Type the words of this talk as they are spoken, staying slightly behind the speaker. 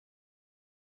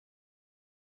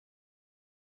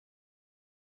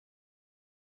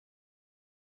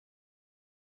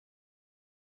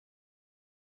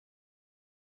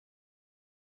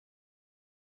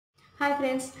Hi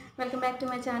friends, welcome back to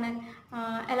my channel.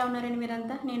 ఎలా ఉన్నారండి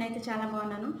మీరంతా? నేనైతే చాలా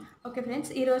బాగున్నాను. ఓకే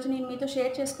ఫ్రెండ్స్, ఈరోజు నేను మీతో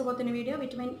share చేసుకోబోతున్న video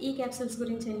vitamin E capsules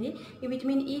గురించి అండి. ఈ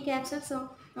విటమిన్ ఈ క్యాప్సూల్స్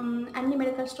అన్ని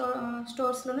మెడికల్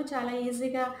స్టోర్స్లోనూ చాలా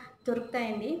ఈజీగా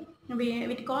దొరుకుతాయండి.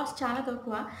 వీటి కాస్ట్ చాలా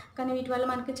తక్కువ, కానీ వీటి వల్ల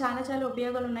మనకి చాలా చాలా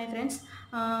ఉపయోగాలు ఉన్నాయి ఫ్రెండ్స్.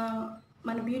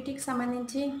 మన బ్యూటీకి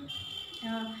సంబంధించి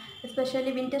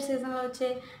ఎస్పెషల్లీ వింటర్ సీజన్లో వచ్చే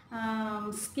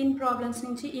స్కిన్ ప్రాబ్లమ్స్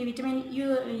నుంచి ఈ విటమిన్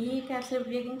ఈ క్యాప్సూల్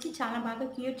ఉపయోగించి చాలా బాగా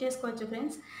క్యూర్ చేసుకోవచ్చు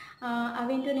ఫ్రెండ్స్.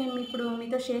 అవేంటో నేను ఇప్పుడు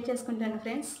మీతో షేర్ చేసుకుంటాను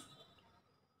ఫ్రెండ్స్.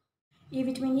 ఈ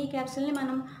విటమిన్ ఈ క్యాప్సూల్ని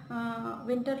మనం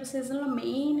వింటర్ సీజన్లో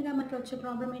మెయిన్గా మనకి వచ్చే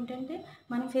ప్రాబ్లం ఏంటంటే,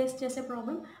 మనం ఫేస్ చేసే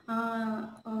ప్రాబ్లం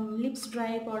లిప్స్ డ్రై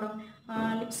అయిపోవడం,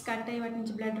 లిప్స్ కట్ అయ్యి వాటి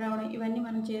నుంచి బ్లడ్ రావడం, ఇవన్నీ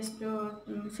మనం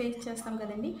ఫేస్ చేస్తాం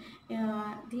కదండి.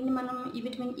 దీన్ని మనం ఈ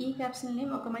విటమిన్ ఈ క్యాప్సూల్ని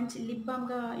ఒక మంచి లిప్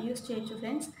బామ్గా యూస్ చేయొచ్చు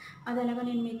ఫ్రెండ్స్. అది ఎలాగో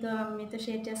నేను మీతో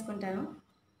షేర్ చేసుకుంటాను.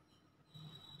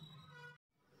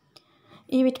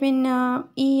 ఈ విటమిన్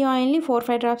ఈ ఆయిల్ని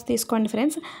 4-5 డ్రాప్స్ తీసుకోండి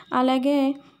ఫ్రెండ్స్. అలాగే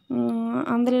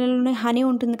అందులోనే హనీ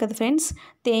ఉంటుంది కదా ఫ్రెండ్స్,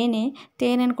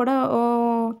 తేనెని కూడా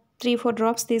 3-4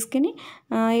 డ్రాప్స్ తీసుకుని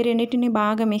ఈ రెండింటిని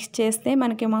బాగా మిక్స్ చేస్తే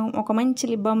మనకి ఒక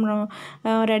మంచి లిప్ బామ్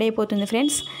రెడీ అయిపోతుంది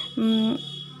ఫ్రెండ్స్.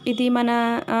 ఇది మన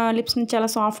లిప్స్ని చాలా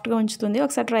సాఫ్ట్గా ఉంచుతుంది.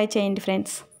 ఒకసారి ట్రై చేయండి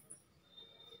ఫ్రెండ్స్.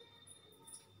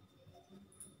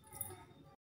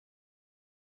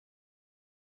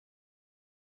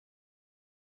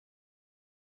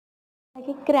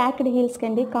 అలాగే క్రాక్డ్ హీల్స్కి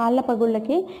అండి, కాళ్ళ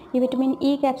పగుళ్ళకి ఈ విటమిన్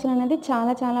ఈ క్యాప్సూల్ అనేది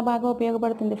చాలా చాలా బాగా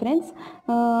ఉపయోగపడుతుంది ఫ్రెండ్స్.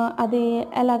 అది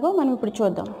ఎలాగో మనం ఇప్పుడు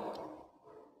చూద్దాం.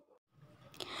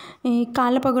 ఈ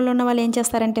కాళ్ళ పగుళ్ళు ఉన్న వాళ్ళు ఏం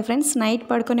చేస్తారంటే ఫ్రెండ్స్, నైట్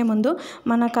పడుకునే ముందు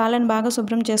మన కాళ్ళని బాగా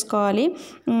శుభ్రం చేసుకోవాలి.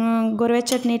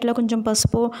 గోరువెచ్చటి నీటిలో కొంచెం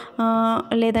పసుపు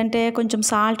లేదంటే కొంచెం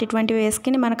సాల్ట్ ఇటువంటివి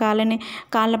వేసుకుని మన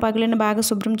కాళ్ళ పగులని బాగా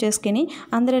శుభ్రం చేసుకుని,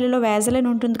 అందులో వ్యాజిలిన్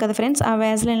ఉంటుంది కదా ఫ్రెండ్స్, ఆ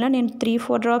వ్యాజిలిన్లో నేను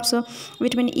 3-4 డ్రాప్స్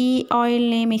విటమిన్ ఈ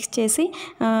ఆయిల్ని మిక్స్ చేసి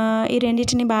ఈ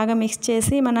రెండింటిని బాగా మిక్స్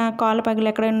చేసి మన కాళ్ళ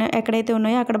పగులు ఎక్కడైతే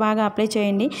ఉన్నాయో అక్కడ బాగా అప్లై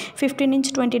చేయండి.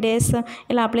 15-20 డేస్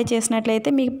ఇలా అప్లై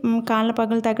చేసినట్లయితే మీ కాళ్ళ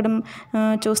పగులు తగ్గడం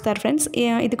చూస్తారు ఫ్రెండ్స్.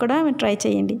 ఇది కూడా ట్రై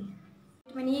చేయండి.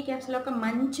 విటమిన్ ఈ క్యాప్సూల్ ఒక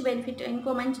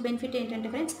ఇంకో మంచి బెనిఫిట్ ఏంటంటే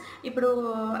ఫ్రెండ్స్, ఇప్పుడు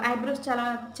ఐబ్రోస్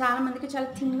చాలా మందికి చాలా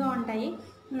థిన్గా ఉంటాయి.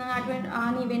 అటువంటి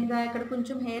ఈవెన్గా ఇక్కడ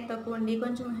కొంచెం హెయిర్ తక్కువ ఉండి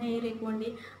కొంచెం హెయిర్ ఎక్కువ ఉండి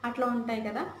అట్లా ఉంటాయి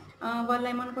కదా. వాళ్ళు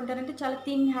ఏమనుకుంటారంటే చాలా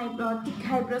థిక్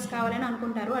ఐబ్రోస్ కావాలని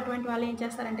అనుకుంటారు. అటువంటి వాళ్ళు ఏం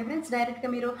చేస్తారంటే ఫ్రెండ్స్,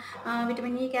 డైరెక్ట్గా మీరు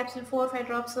విటమిన్ ఈ క్యాప్సూల్ 4-5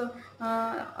 డ్రాప్స్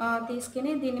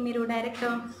తీసుకుని దీన్ని మీరు డైరెక్ట్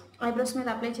ఐబ్రోస్ మీద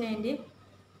అప్లై చేయండి.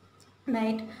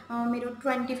 నైట్ మీరు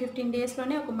 20-15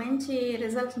 డేస్లోనే ఒక మంచి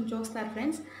రిజల్ట్స్ని చూస్తారు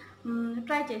ఫ్రెండ్స్.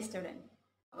 ట్రై చేసి చూడండి.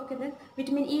 Okay friends,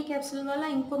 vitamin E capsule వల్ల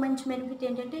ఇంకో మంచి బెనిఫిట్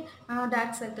ఏంటంటే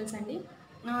డార్క్ సర్కిల్స్ అండి.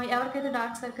 ఎవరికైతే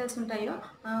డార్క్ సర్కిల్స్ ఉంటాయో,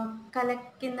 కళ్ళ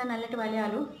కింద నల్లటి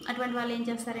వలయాలు, అటువంటి వాళ్ళు ఏం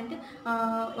చేస్తారంటే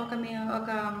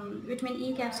ఒక విటమిన్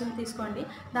ఈ క్యాప్సూల్ తీసుకోండి.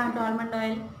 దాంట్లో ఆల్మండ్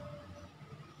ఆయిల్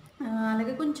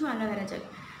అలాగే కొంచెం అలోవెరా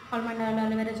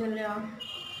జెల్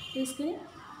తీసుకుని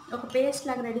ఒక పేస్ట్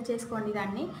లాగా రెడీ చేసుకోండి.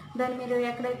 దాన్ని మీరు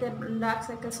ఎక్కడైతే డార్క్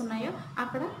సర్కిల్స్ ఉన్నాయో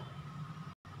అక్కడ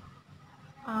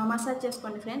మసాజ్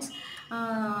చేసుకోండి ఫ్రెండ్స్.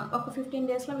 ఒక 15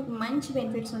 డేస్లో మీకు మంచి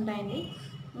బెనిఫిట్స్ ఉంటాయండి.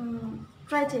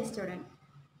 ట్రై చేసి చూడండి.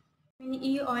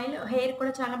 ఈ ఆయిల్ హెయిర్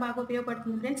కూడా చాలా బాగా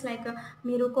ఉపయోగపడుతుంది ఫ్రెండ్స్. లైక్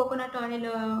మీరు కోకోనట్ ఆయిల్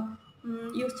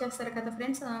యూస్ చేస్తారు కదా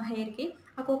ఫ్రెండ్స్ హెయిర్కి.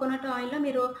 ఆ కోకోనట్ ఆయిల్లో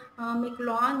మీకు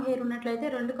లాంగ్ హెయిర్ ఉన్నట్లయితే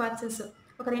 2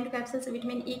 క్యాప్సూల్స్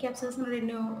విటమిన్ ఈ క్యాప్సూల్స్ని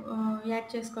 2 యాడ్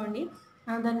చేసుకోండి.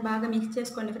 దాన్ని బాగా మిక్స్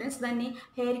చేసుకోండి ఫ్రెండ్స్. దాన్ని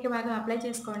హెయిర్కి బాగా అప్లై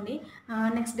చేసుకోండి.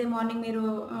 నెక్స్ట్ డే మార్నింగ్ మీరు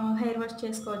హెయిర్ వాష్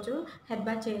చేసుకోవచ్చు, హెడ్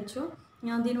బాత్ చేయొచ్చు.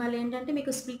 దీనివల్ల ఏంటంటే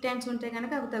మీకు స్ప్లిట్ ఎండ్స్ ఉంటే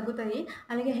కనుక అవి తగ్గుతాయి.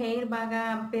 అలాగే హెయిర్ బాగా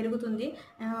పెరుగుతుంది.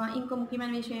 ఇంకో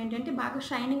ముఖ్యమైన విషయం ఏంటంటే బాగా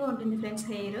షైనింగ్గా ఉంటుంది ఫ్రెండ్స్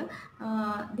హెయిర్.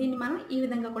 దీన్ని మనం ఈ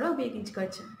విధంగా కూడా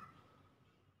ఉపయోగించుకోవచ్చు.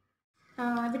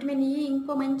 విటమిన్ ఈ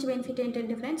ఇంకో మంచి బెనిఫిట్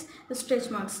ఏంటంటే ఫ్రెండ్స్,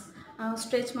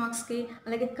 స్ట్రెచ్ మార్క్స్కి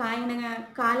అలాగే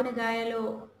కాలిన గాయాలు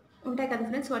ఉంటాయి కదా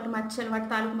ఫ్రెండ్స్, వాటి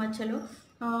తాలూకు మచ్చలు,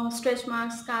 స్ట్రెచ్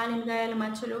మార్క్స్, కాలిన గాయాల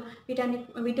మచ్చలు,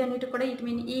 వీటన్నిటి కూడా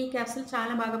విటమిన్ ఈ క్యాప్సూల్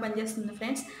చాలా బాగా పనిచేస్తుంది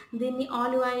ఫ్రెండ్స్. దీన్ని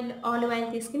ఆలివ్ ఆయిల్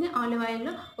తీసుకుని ఆలివ్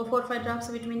ఆయిల్లో 4-5 డ్రాప్స్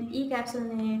విటమిన్ ఈ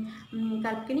క్యాప్సూల్ని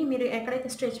కలుపుకుని మీరు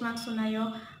ఎక్కడైతే స్ట్రెచ్ మార్క్స్ ఉన్నాయో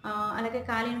అలాగే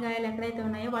కాలిన గాయాలు ఎక్కడైతే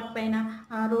ఉన్నాయో వాటిపైన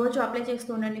రోజు అప్లై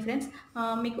చేస్తూ ఉండండి ఫ్రెండ్స్.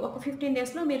 మీకు ఒక 15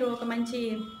 డేస్లో మీరు ఒక మంచి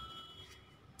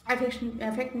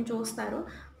ఎఫెక్ట్ని చూస్తారు.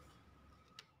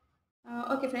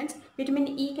 ఓకే ఫ్రెండ్స్, విటమిన్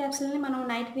ఈ క్యాప్సూల్ని మనం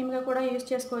నైట్ క్రీమ్గా కూడా యూస్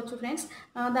చేసుకోవచ్చు ఫ్రెండ్స్.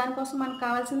 దానికోసం మనకు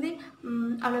కావాల్సింది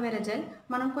అలోవెరా జెల్.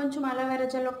 మనం కొంచెం అలోవెరా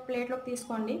జెల్ ఒక ప్లేట్లోకి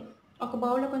తీసుకోండి. ఒక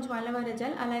బౌల్లో కొంచెం అలోవెరా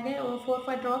జెల్ అలాగే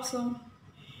 4-5 డ్రాప్స్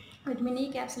విటమిన్ ఈ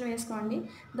క్యాప్సూల్ వేసుకోండి.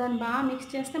 దాన్ని బాగా మిక్స్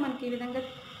చేస్తే మనకి ఈ విధంగా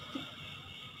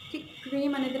థిక్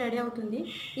క్రీమ్ అనేది రెడీ అవుతుంది.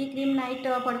 ఈ క్రీమ్ నైట్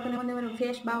పడుకునే ముందు మనం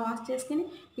ఫేస్ బాగా వాష్ చేసుకొని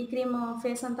ఈ క్రీమ్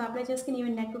ఫేస్ అంతా అప్లై చేసుకొని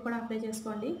ఈవెన్ నెక్ కూడా అప్లై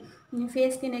చేసుకోండి.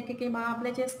 ఫేస్‌కి, నెక్‌కి బాగా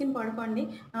అప్లై చేసుకొని పడుకోండి.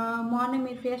 మార్నింగ్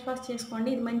మీరు ఫేస్ వాష్ చేసుకోండి.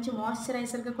 ఇది మంచి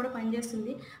మాయిశ్చరైజర్‌గా కూడా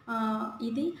పనిచేస్తుంది.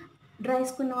 ఇది డ్రై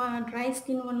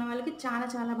స్కిన్ ఉన్న వాళ్ళకి చాలా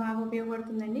చాలా బాగా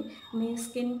ఉపయోగపడుతుందండి. మీ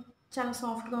స్కిన్ చాలా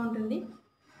సాఫ్ట్‌గా ఉంటుంది.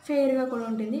 ఫెయిర్‌గా కూడా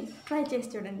ఉంటుంది. ట్రై చేసి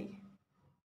చూడండి.